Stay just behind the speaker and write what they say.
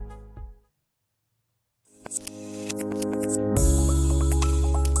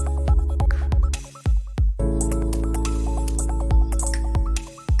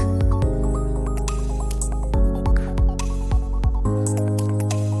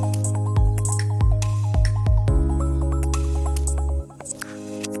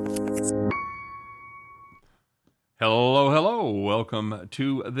welcome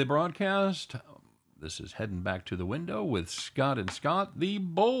to the broadcast. This is Heading Back to the Window with Scott and Scott, the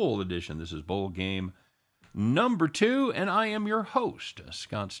Bowl edition. This is Bowl game number 2, and I am your host,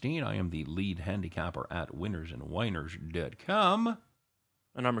 Scott Steen. I am the lead handicapper at winnersandwiners.com.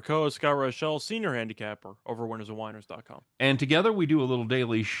 And I'm your co-host, Scott Rochelle, senior handicapper over winnersandwiners.com. And together we do a little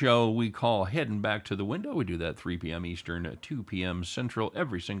daily show we call Heading Back to the Window. We do that 3 p.m. Eastern, 2 p.m. Central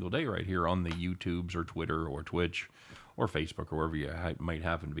every single day right here on the YouTubes or Twitter or Twitch or Facebook or wherever you might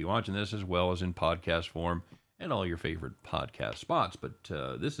happen to be watching this, as well as in podcast form and all your favorite podcast spots. But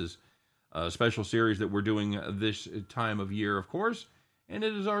this is a special series that we're doing this time of year, of course, and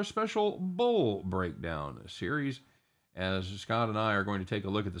it is our special bowl breakdown series, as Scott and I are going to take a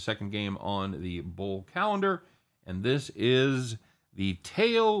look at the second game on the bowl calendar, and this is the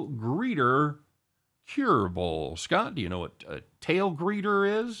Tail Greeter Cure Bowl. Scott, do you know what a tail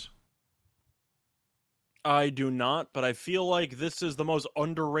greeter is? I do not, but I feel like this is the most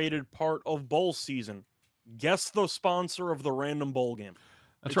underrated part of bowl season. Guess the sponsor of the random bowl game.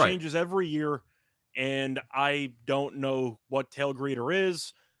 That's it right. Changes every year, and I don't know what tail greeter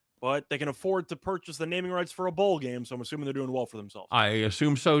is, but they can afford to purchase the naming rights for a bowl game, so I'm assuming they're doing well for themselves. I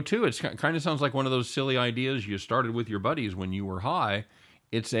assume so, too. It kind of sounds like one of those silly ideas you started with your buddies when you were high.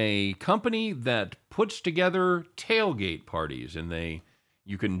 It's a company that puts together tailgate parties, and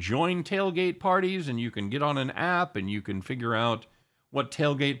you can join tailgate parties, and you can get on an app, and you can figure out what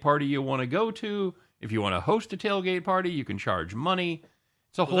tailgate party you want to go to. If you want to host a tailgate party, you can charge money.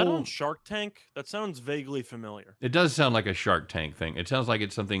 It's a Was that on Shark Tank? That sounds vaguely familiar. It does sound like a Shark Tank thing. It sounds like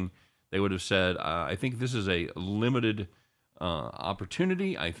it's something they would have said. I think this is a limited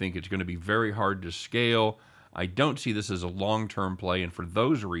opportunity. I think it's going to be very hard to scale. I don't see this as a long-term play, and for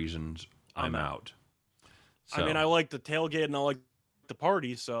those reasons, I'm out. So, I mean, I like the tailgate and I like the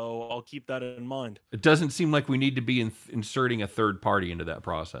party, so I'll keep that in mind. It doesn't seem like we need to be inserting a third party into that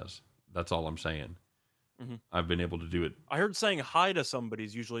process. That's all I'm saying. Mm-hmm. I've been able to do it. I heard saying hi to somebody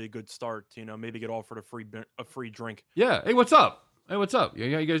is usually a good start. Maybe get offered a free drink. Yeah. Hey, what's up? Hey, what's up? Yeah,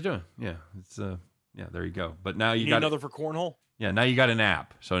 how you guys doing? Yeah, it's yeah. There you go. But now you got another for cornhole. Yeah, now you got an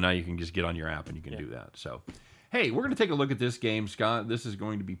app, so now you can just get on your app and you can do that. So, hey, we're going to take a look at this game, Scott. This is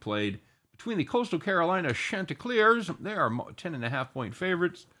going to be played between the Coastal Carolina Chanticleers. They are 10.5-point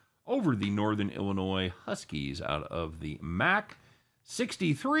favorites over the Northern Illinois Huskies out of the MAC.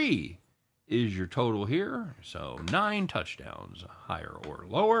 63 is your total here, so 9 touchdowns, higher or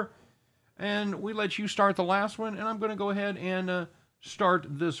lower. And we let you start the last one, and I'm going to go ahead and start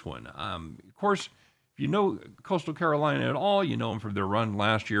this one. Of course, if you know Coastal Carolina at all, you know them from their run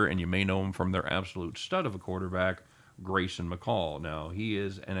last year, and you may know them from their absolute stud of a quarterback, Grayson McCall. Now, he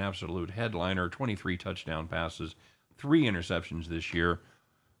is an absolute headliner, 23 touchdown passes, 3 interceptions this year.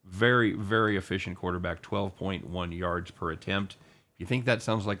 Very, very efficient quarterback, 12.1 yards per attempt. You think that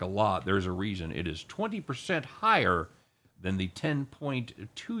sounds like a lot, there's a reason. It is 20% higher than the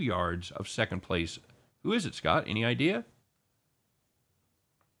 10.2 yards of second place. Who is it, Scott? Any idea?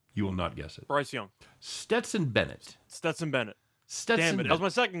 You will not guess it. Bryce Young. Stetson Bennett. Damn it, that was my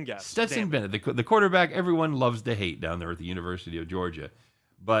second guess. Stetson Bennett, the quarterback everyone loves to hate down there at the University of Georgia.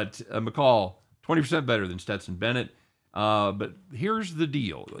 But McCall, 20% better than Stetson Bennett. But here's the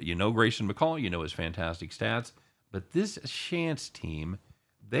deal. You know Grayson McCall, you know his fantastic stats. But this Chance team,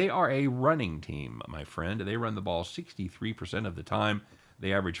 they are a running team, my friend. They run the ball 63% of the time.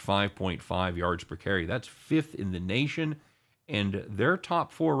 They average 5.5 yards per carry. That's 5th in the nation. And their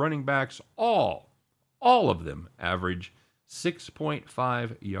top 4 running backs, all of them, average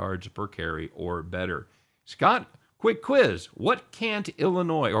 6.5 yards per carry or better. Scott, quick quiz. What can't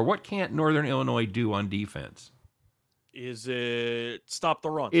Northern Illinois do on defense? Is it stop the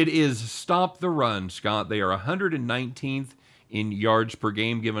run? It is stop the run, Scott. They are 119th in yards per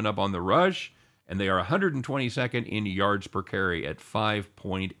game given up on the rush, and they are 122nd in yards per carry at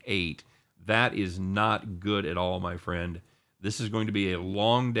 5.8. That is not good at all, my friend. This is going to be a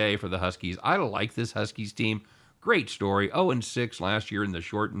long day for the Huskies. I like this Huskies team. Great story. 0-6 last year in the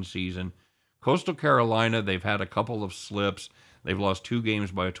shortened season. Coastal Carolina, they've had a couple of slips. They've lost 2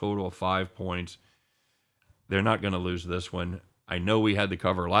 games by a total of 5 points. They're not going to lose this one. I know we had the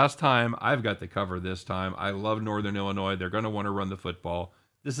cover last time. I've got the cover this time. I love Northern Illinois. They're going to want to run the football.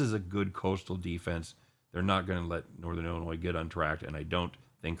 This is a good Coastal defense. They're not going to let Northern Illinois get untracked, and I don't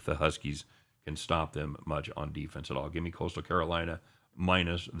think the Huskies can stop them much on defense at all. Give me Coastal Carolina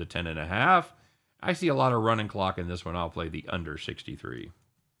minus the 10.5. I see a lot of running clock in this one. I'll play the under 63.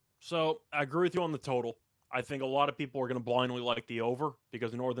 So I agree with you on the total. I think a lot of people are going to blindly like the over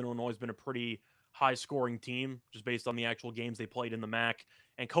because Northern Illinois has been a pretty high-scoring team just based on the actual games they played in the MAC.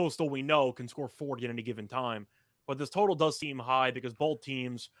 And Coastal, we know, can score 40 at any given time. but this total does seem high because both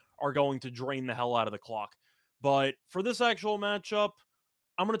teams are going to drain the hell out of the clock. But for this actual matchup,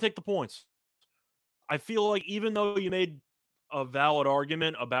 I'm going to take the points. I feel like even though you made a valid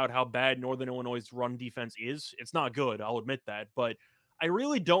argument about how bad Northern Illinois' run defense is, it's not good, I'll admit that, but I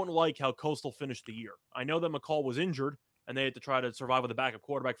really don't like how Coastal finished the year. I know that McCall was injured, and they had to try to survive with a backup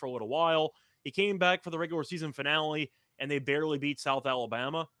quarterback for a little while. He came back for the regular season finale, and they barely beat South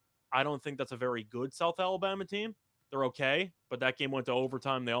Alabama. I don't think that's a very good South Alabama team. They're okay, but that game went to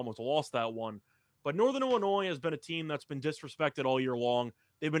overtime. They almost lost that one. But Northern Illinois has been a team that's been disrespected all year long.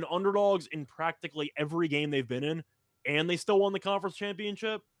 They've been underdogs in practically every game they've been in, and they still won the conference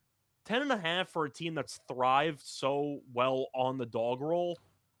championship. 10.5 for a team that's thrived so well on the dog roll,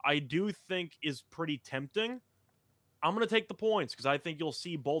 I do think is pretty tempting. I'm going to take the points because I think you'll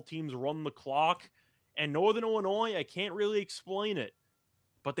see both teams run the clock. And Northern Illinois, I can't really explain it,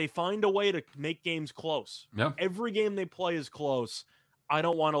 but they find a way to make games close. Yeah. Every game they play is close. I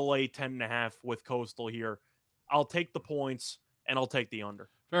don't want to lay 10.5 with Coastal here. I'll take the points and I'll take the under.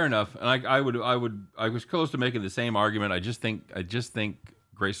 Fair enough. And I was close to making the same argument. I just think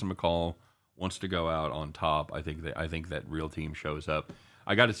Grayson McCall wants to go out on top. I think that real team shows up.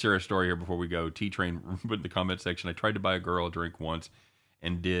 I got to share a story here before we go. T-Train put in the comment section, I tried to buy a girl a drink once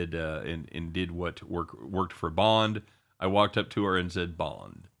and did what worked for Bond. I walked up to her and said,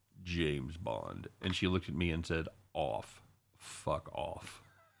 "Bond, James Bond." And she looked at me and said, "Off. Fuck off."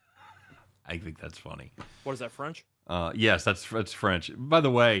 I think that's funny. What is that, French? Yes, that's French. By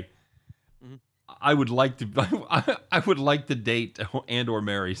the way, I would like to date and or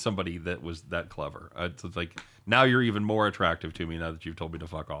marry somebody that was that clever. It's like, now you're even more attractive to me now that you've told me to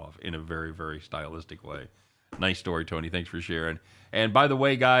fuck off in a very, very stylistic way. Nice story, Tony. Thanks for sharing. And by the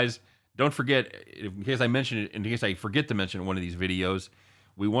way, guys, don't forget, in case I forget to mention one of these videos,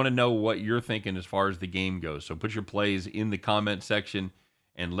 we want to know what you're thinking as far as the game goes. So put your plays in the comment section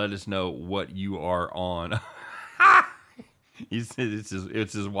and let us know what you are on. It's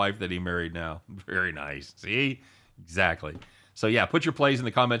his wife that he married now. Very nice. See? Exactly. So yeah, put your plays in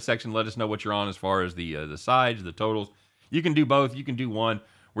the comment section. Let us know what you're on as far as the sides, the totals. You can do both. You can do one.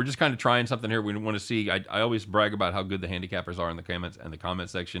 We're just kind of trying something here. We want to see. I always brag about how good the handicappers are in the comments and the comment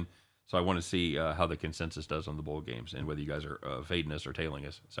section. So I want to see how the consensus does on the bowl games and whether you guys are fading us or tailing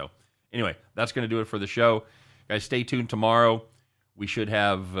us. So anyway, that's going to do it for the show. Guys, stay tuned tomorrow. We should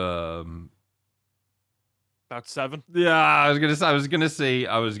have about 7. Yeah, I was gonna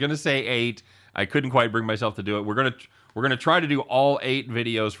say 8. I couldn't quite bring myself to do it. We're gonna try to do all 8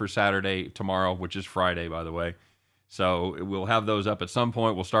 videos for Saturday tomorrow, which is Friday, by the way. So we'll have those up at some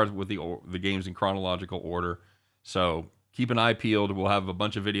point. We'll start with the games in chronological order. So keep an eye peeled. We'll have a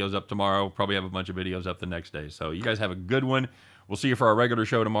bunch of videos up tomorrow. Probably have a bunch of videos up the next day. So you guys have a good one. We'll see you for our regular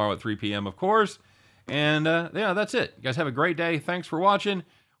show tomorrow at 3 p.m., of course. And yeah, that's it. You guys have a great day. Thanks for watching.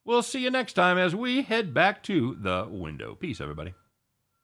 We'll see you next time as we head back to the window. Peace, everybody.